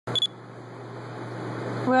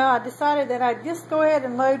Well, I decided that I'd just go ahead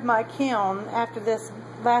and load my kiln after this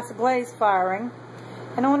last glaze firing.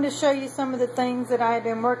 And I wanted to show you some of the things that I had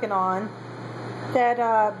been working on.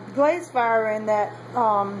 That glaze firing that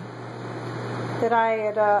I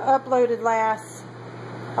had uploaded last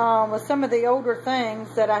was some of the older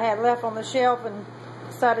things that I had left on the shelf, and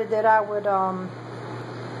decided that I would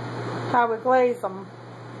glaze them.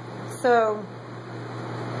 So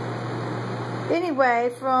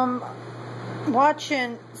anyway, from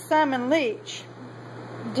watching Simon Leach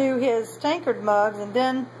do his tankard mugs and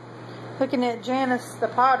then looking at Janice the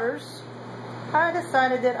Potters, I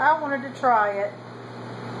decided that I wanted to try it.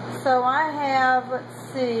 So I have,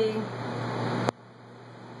 let's see,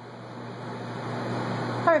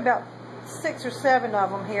 probably about 6 or 7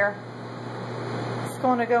 of them here. It's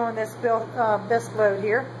going to go in this Bisque load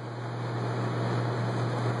here.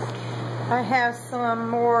 I have some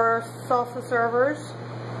more salsa servers.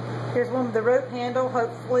 Here's one with the rope handle.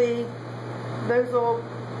 Hopefully those will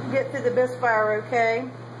get through the Bisque fire okay.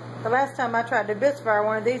 The last time I tried to Bisque fire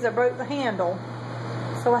one of these, I broke the handle.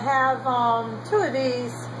 So I have 2 of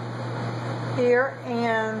these here,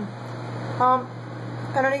 and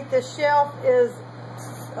underneath this shelf is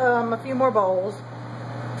a few more bowls.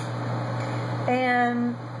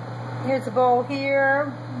 And here's a bowl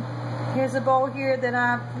here. Here's a bowl here that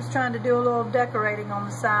I was trying to do a little decorating on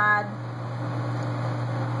the side.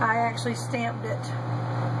 I actually stamped it,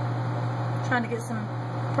 trying to get some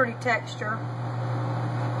pretty texture.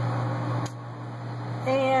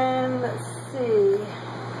 And let's see,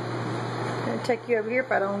 I'm going to take you over here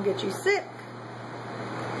if I don't get you sick.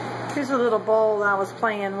 Here's a little bowl I was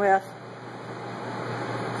playing with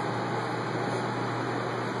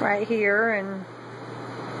right here, and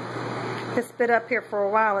it's been up here for a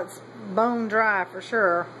while. It's bone dry for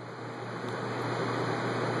sure.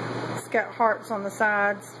 It's got hearts on the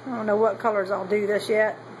sides. I don't know what colors I'll do this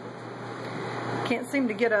yet. Can't seem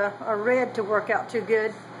to get a red to work out too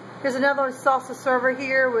good. Here's another salsa server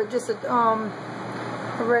here with just a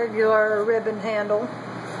regular ribbon handle.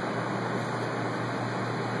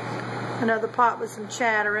 Another pot with some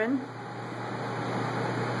chattering.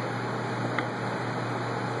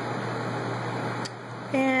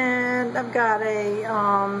 And I've got a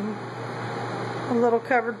little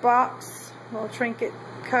covered box, a little trinket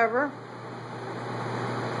cover.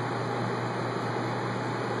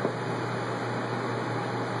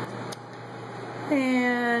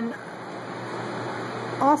 And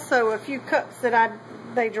also a few cups that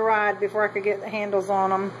they dried before I could get the handles on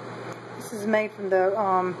them. This is made from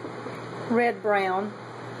the red brown.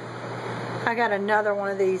 I got another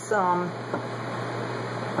one of these. I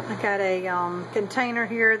got a container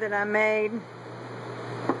here that I made.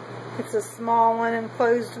 It's a small one,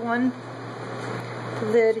 enclosed one. The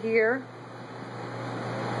lid here.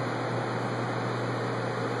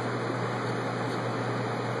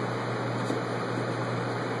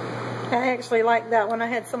 I actually like that one. I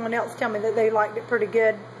had someone else tell me that they liked it pretty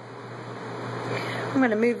good. I'm going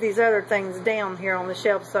to move these other things down here on the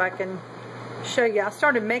shelf so I can show you. I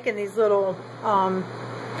started making these little, I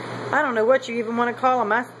don't know what you even want to call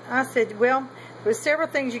them. I said, well, there's several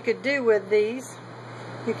things you could do with these.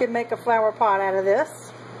 You could make a flower pot out of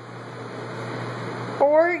this.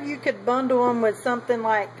 Or you could bundle them with something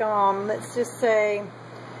like, let's just say,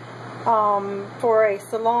 for a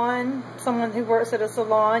salon, someone who works at a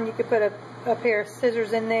salon, you could put a pair of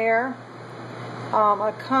scissors in there,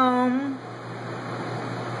 a comb,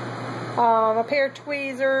 a pair of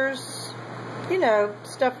tweezers, you know,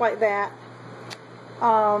 stuff like that.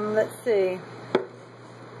 Let's see.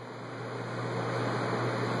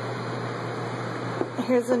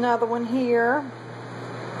 Here's another one here.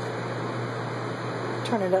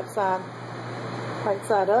 Turn it upside, right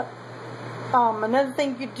side up. Another thing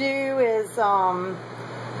you could do is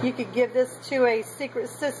you could give this to a secret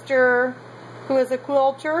sister who is a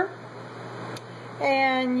quilter,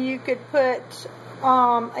 and you could put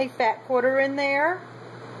a fat quarter in there,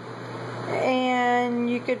 and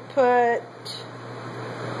you could put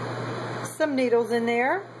some needles in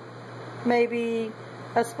there, maybe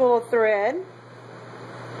a spool of thread,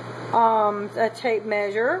 a tape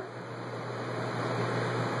measure,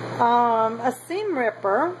 a seam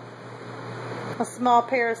ripper, a small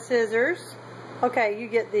pair of scissors. Okay, you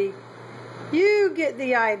get the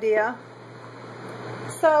idea.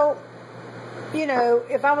 So, you know,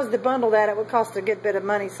 if I was to bundle that, it would cost a good bit of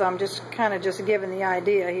money, so I'm just kind of just giving the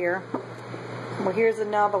idea here. Well, here's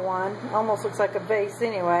another one. Almost looks like a vase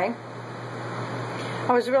anyway.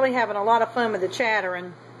 I was really having a lot of fun with the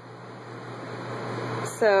chattering.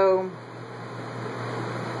 So,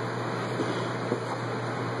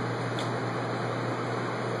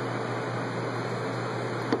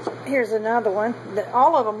 Here's another one.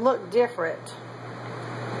 All of them look different.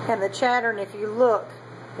 And the chattering, if you look,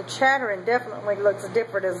 the chattering definitely looks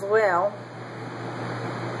different as well.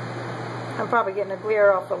 I'm probably getting a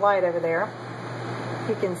glare off the light over there.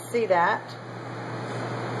 You can see that.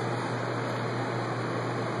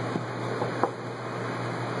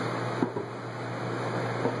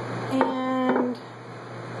 And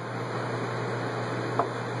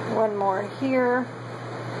one more here.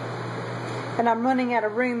 And I'm running out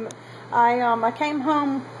of room. I came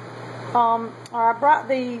home. I brought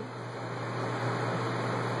the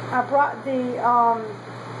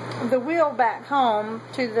wheel back home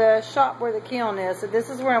to the shop where the kiln is. So this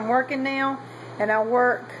is where I'm working now, and I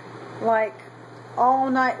work like all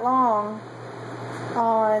night long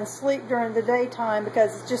and sleep during the daytime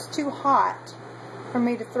because it's just too hot for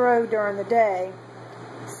me to throw during the day.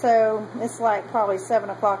 So it's like probably 7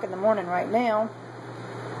 o'clock in the morning right now.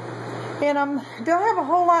 And don't have a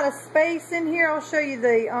whole lot of space in here. I'll show you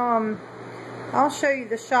the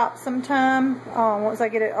shop sometime. Once I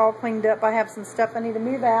get it all cleaned up, I have some stuff I need to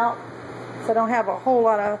move out. So I don't have a whole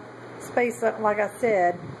lot of space, like I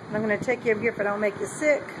said. And I'm going to take you over here if I don't make you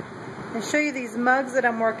sick and show you these mugs that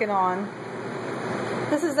I'm working on.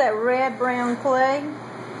 This is that red brown clay.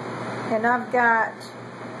 And I've got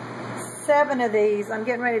 7 of these I'm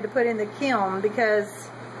getting ready to put in the kiln because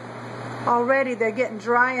already they're getting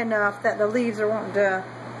dry enough that the leaves are wanting to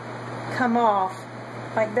come off,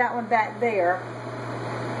 like that one back there,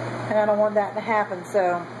 and I don't want that to happen,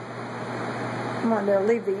 so I'm going to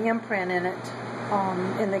leave the imprint in it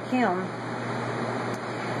in the kiln.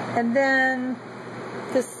 And then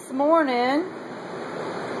this morning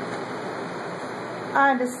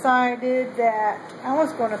I decided that I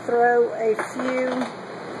was going to throw a few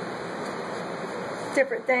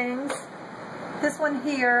different things. This one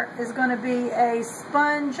here is going to be a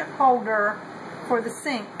sponge holder for the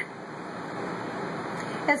sink.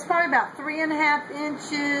 It's probably about 3.5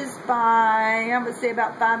 inches by, I would say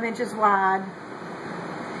about 5 inches wide.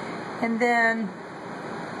 And then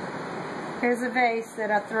here's a vase that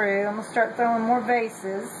I threw. I'm going to start throwing more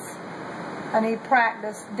vases. I need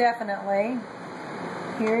practice, definitely.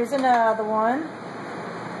 Here's another one.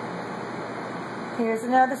 Here's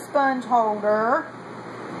another sponge holder.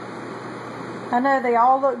 I know they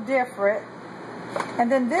all look different. And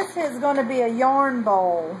then this is going to be a yarn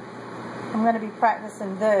bowl. I'm going to be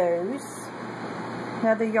practicing those.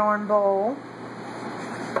 Another yarn bowl.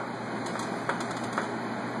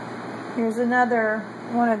 Here's another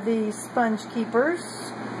one of these sponge keepers.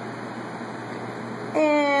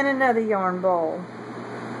 And another yarn bowl.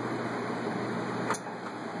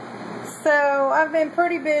 So I've been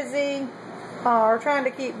pretty busy, or trying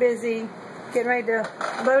to keep busy, getting ready to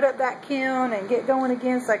load up that kiln and get going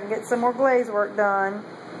again so I can get some more glaze work done.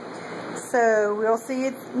 So we'll see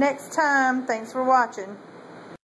you next time. Thanks for watching.